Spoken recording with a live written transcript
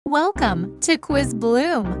Welcome to Quiz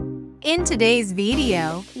Bloom. In today's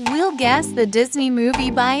video, we'll guess the Disney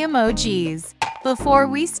movie by emojis. Before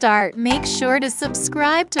we start, make sure to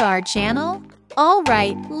subscribe to our channel.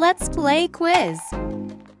 Alright, let's play quiz.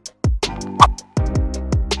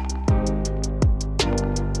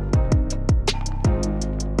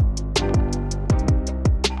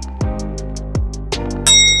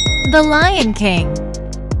 The Lion King.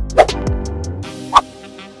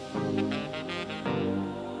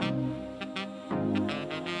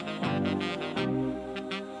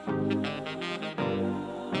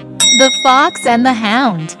 The Fox and the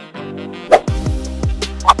Hound.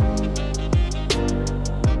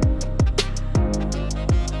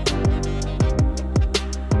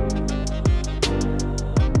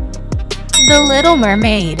 The Little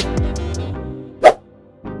Mermaid.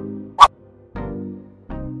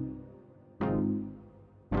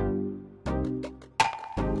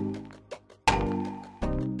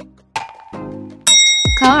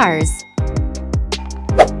 Cars.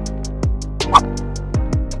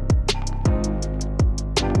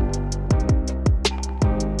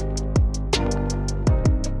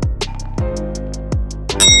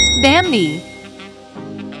 Bambi.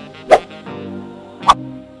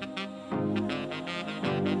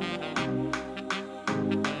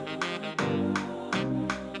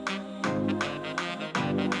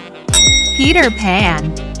 Peter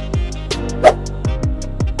Pan.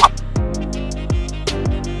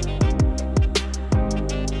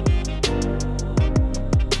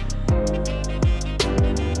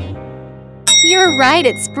 You're right,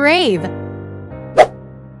 it's Brave.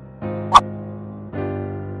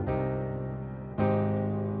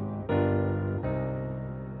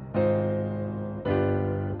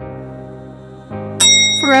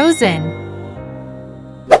 Frozen.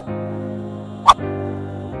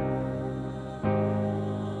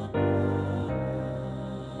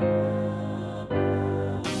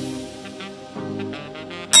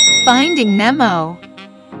 Finding Nemo.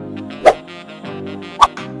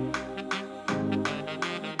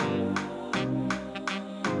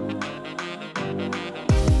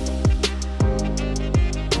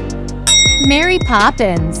 Mary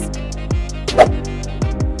Poppins.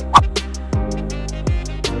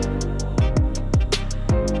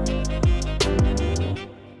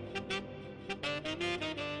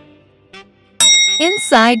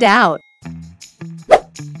 Inside Out.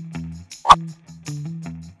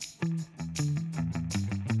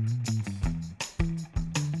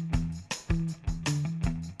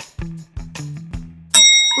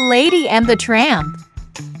 Lady and the Tramp.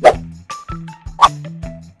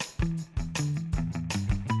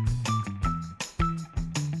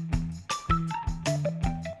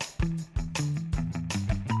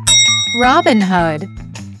 Robin Hood.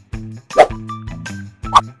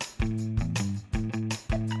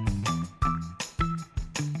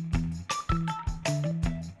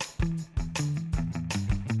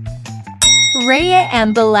 Raya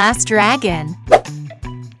and the Last Dragon.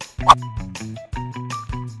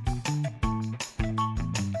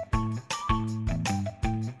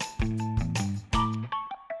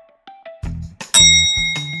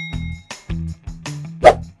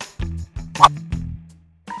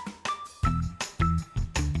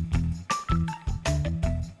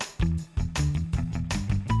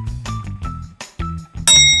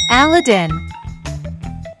 Aladdin.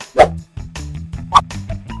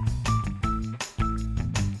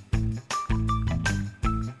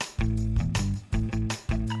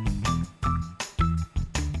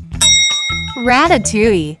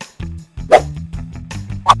 Ratatouille.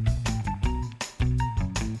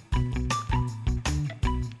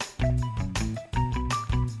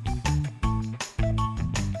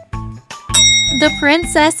 The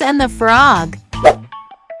Princess and the Frog.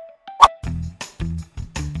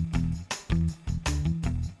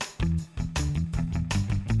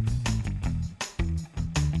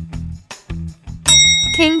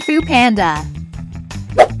 Kung Fu Panda.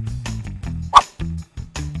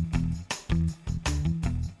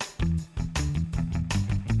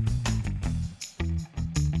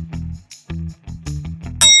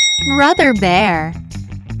 Brother Bear.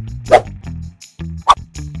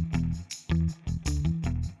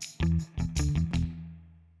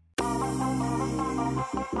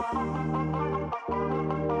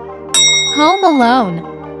 Home Alone.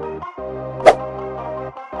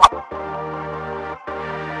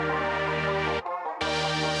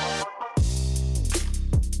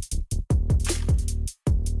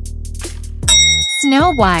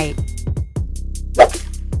 Snow White.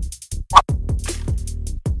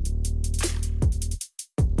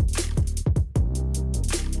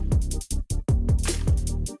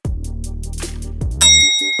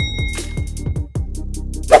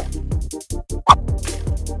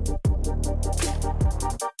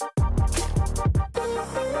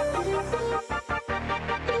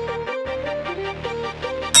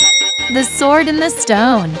 The sword and the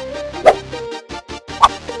stone.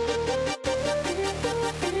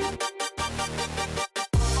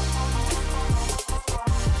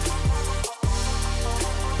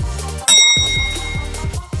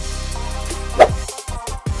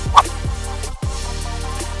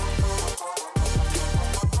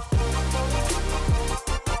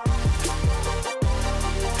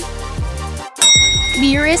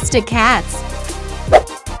 The Aristocats.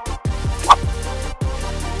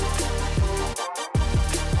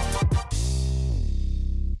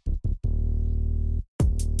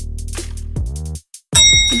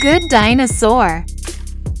 Good dinosaur.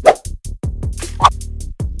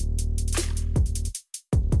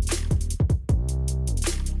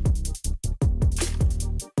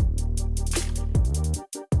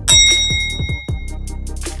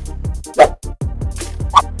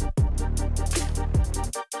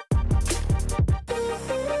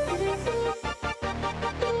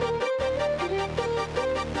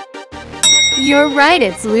 You're right,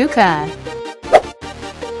 it's Luca.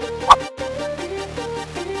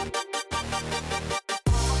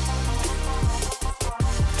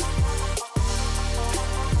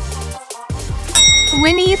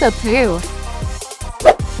 Winnie the Pooh.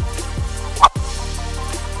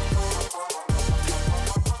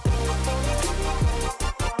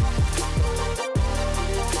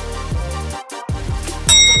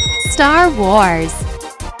 Star Wars.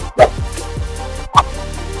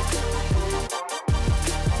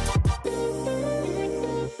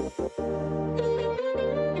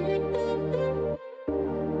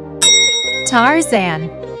 Tarzan.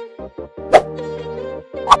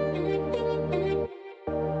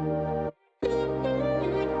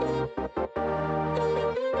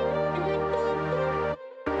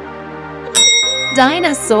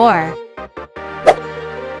 Dinosaur.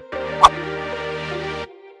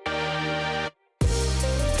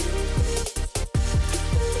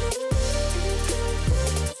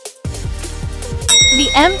 The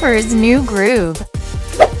Emperor's New Groove.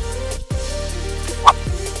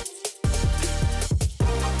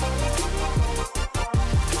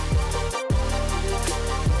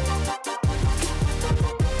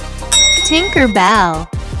 Tinker Bell.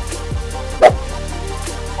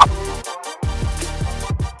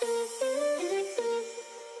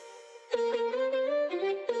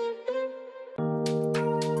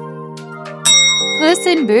 Puss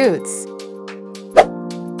in Boots.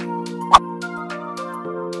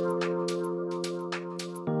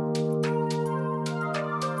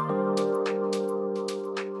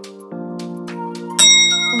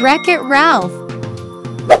 Wreck-It Ralph.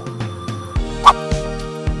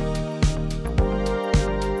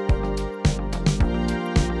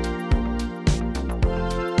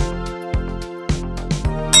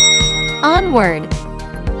 Onward.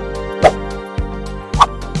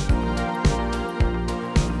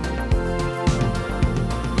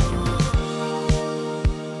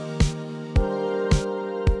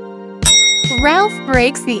 Ralph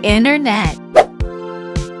Breaks the Internet.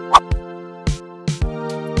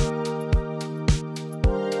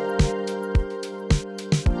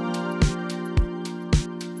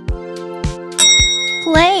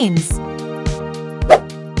 Planes.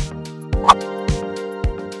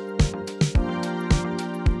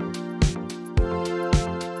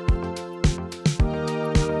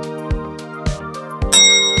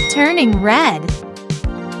 Turning Red.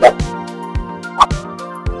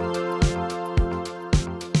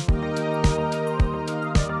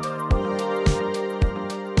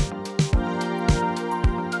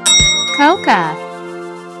 Coca.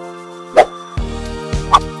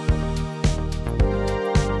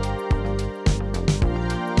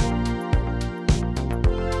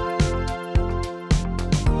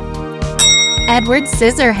 Edward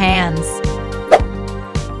Scissorhands.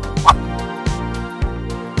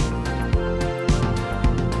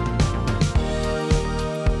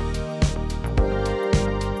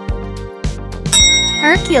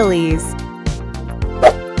 Hercules.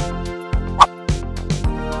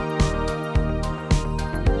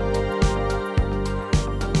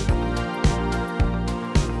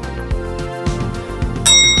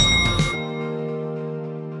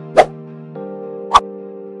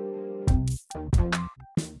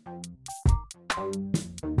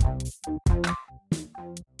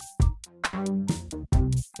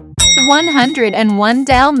 The 101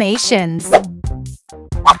 Dalmatians.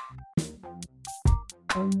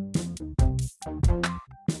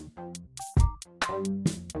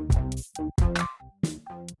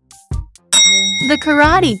 The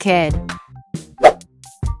Karate Kid.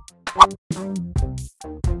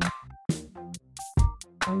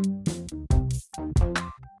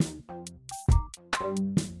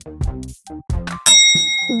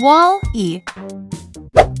 Wall-E.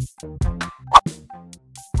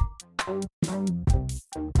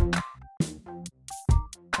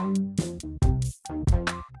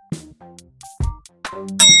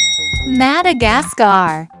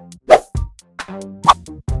 Madagascar.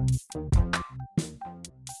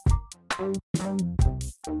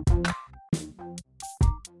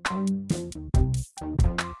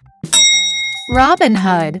 Robin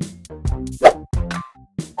Hood.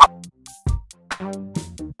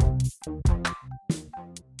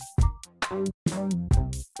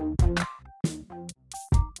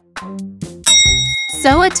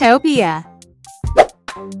 Zootopia.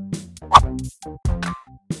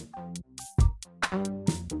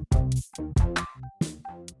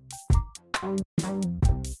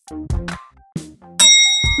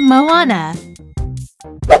 Moana.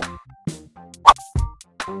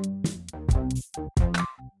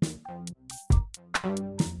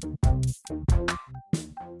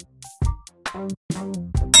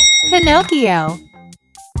 Pinocchio.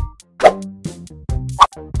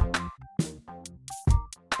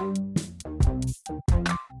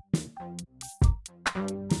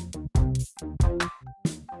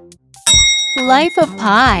 Life of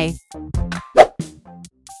Pi.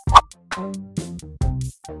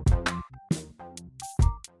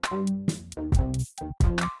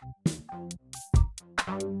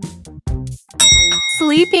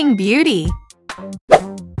 Sleeping Beauty.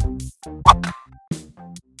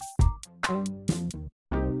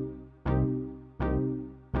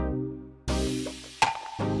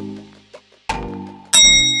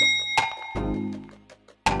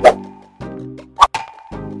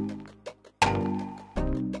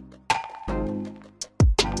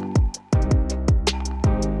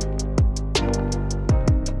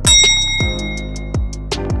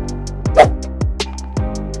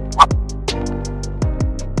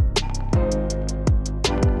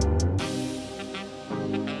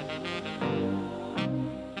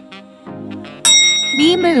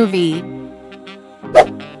 B-movie.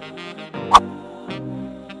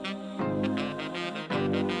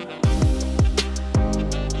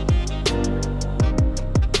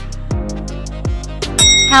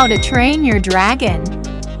 How to Train Your Dragon.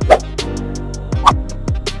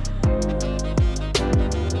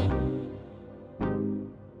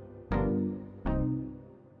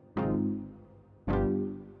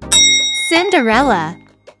 Cinderella.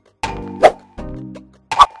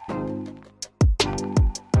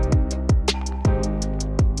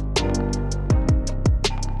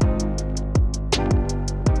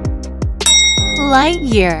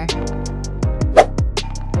 Lightyear.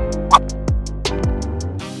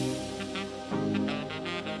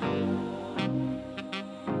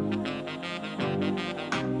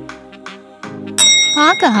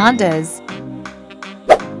 Pocahontas.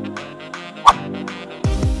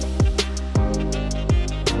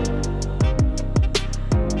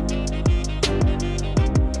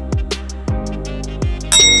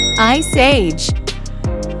 Ice Age.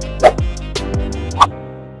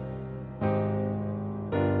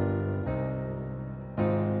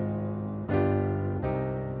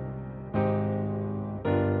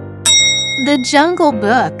 The Jungle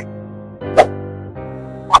Book.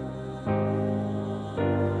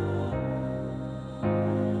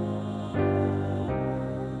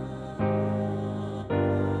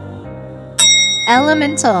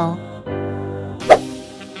 Elemental.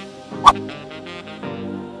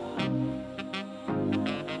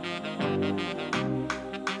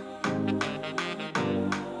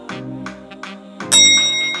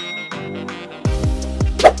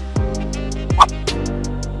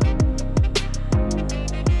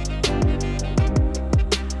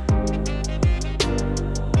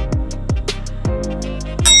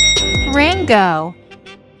 Rango.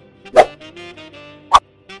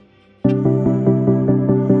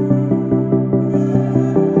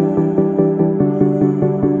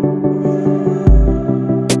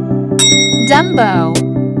 Dumbo.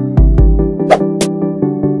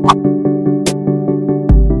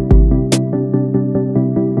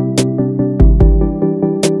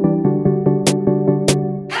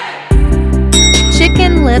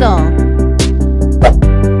 Chicken Little.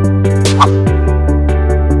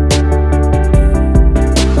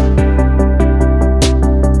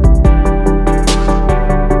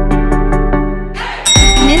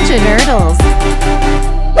 Ninja Turtles.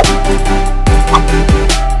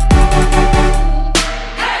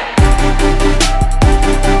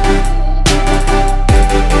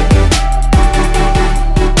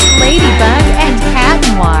 Ladybug and Cat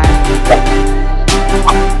Noir.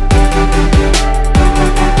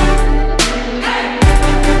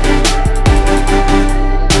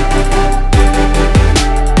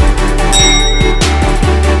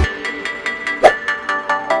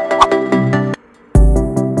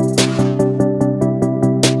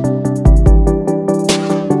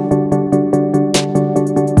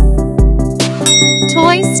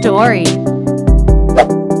 story.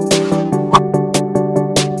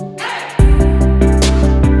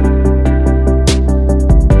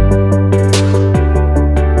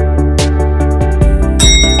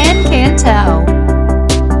 Encanto.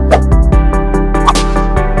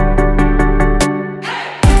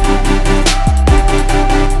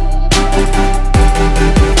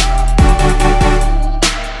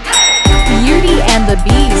 Beauty and the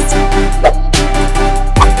Beast.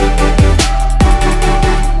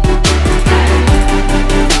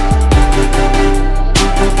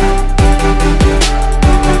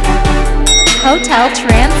 Hotel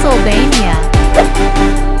Transylvania.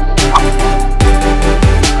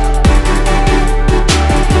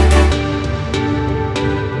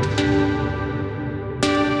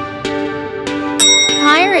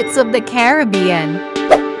 Pirates of the Caribbean.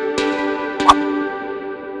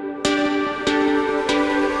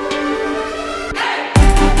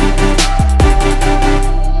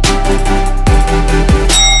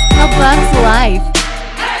 A Bug's Life.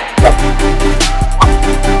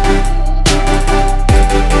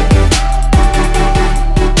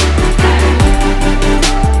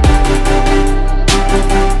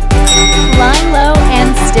 Lilo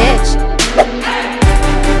and Stitch.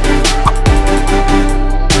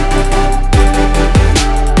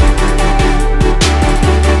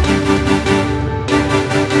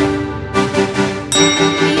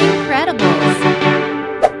 The Incredibles.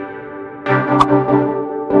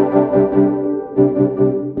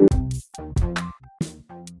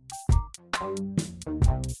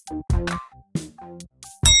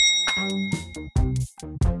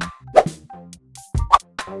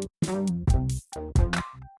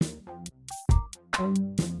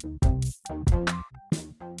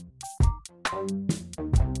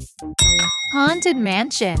 Haunted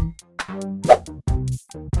Mansion.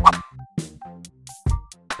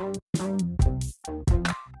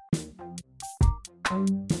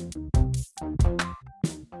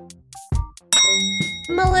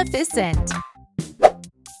 Maleficent.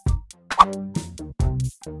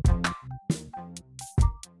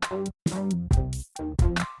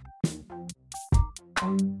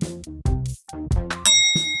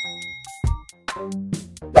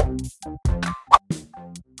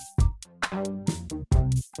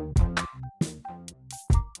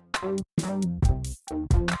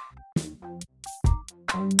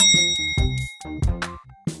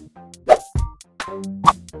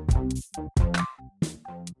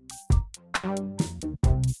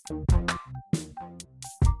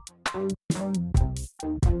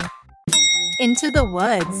 Into the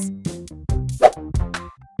Woods.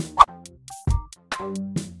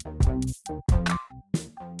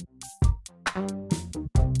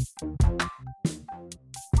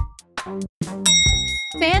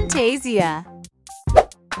 Fantasia.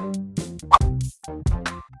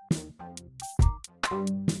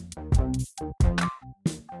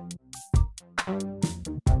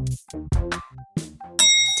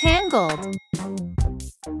 Tangled.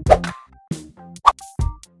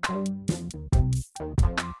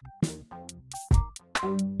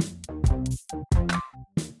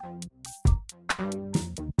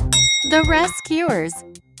 The Rescuers.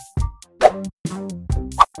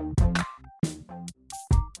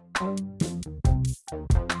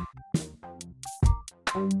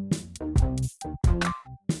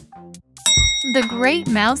 The Great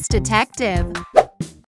Mouse Detective.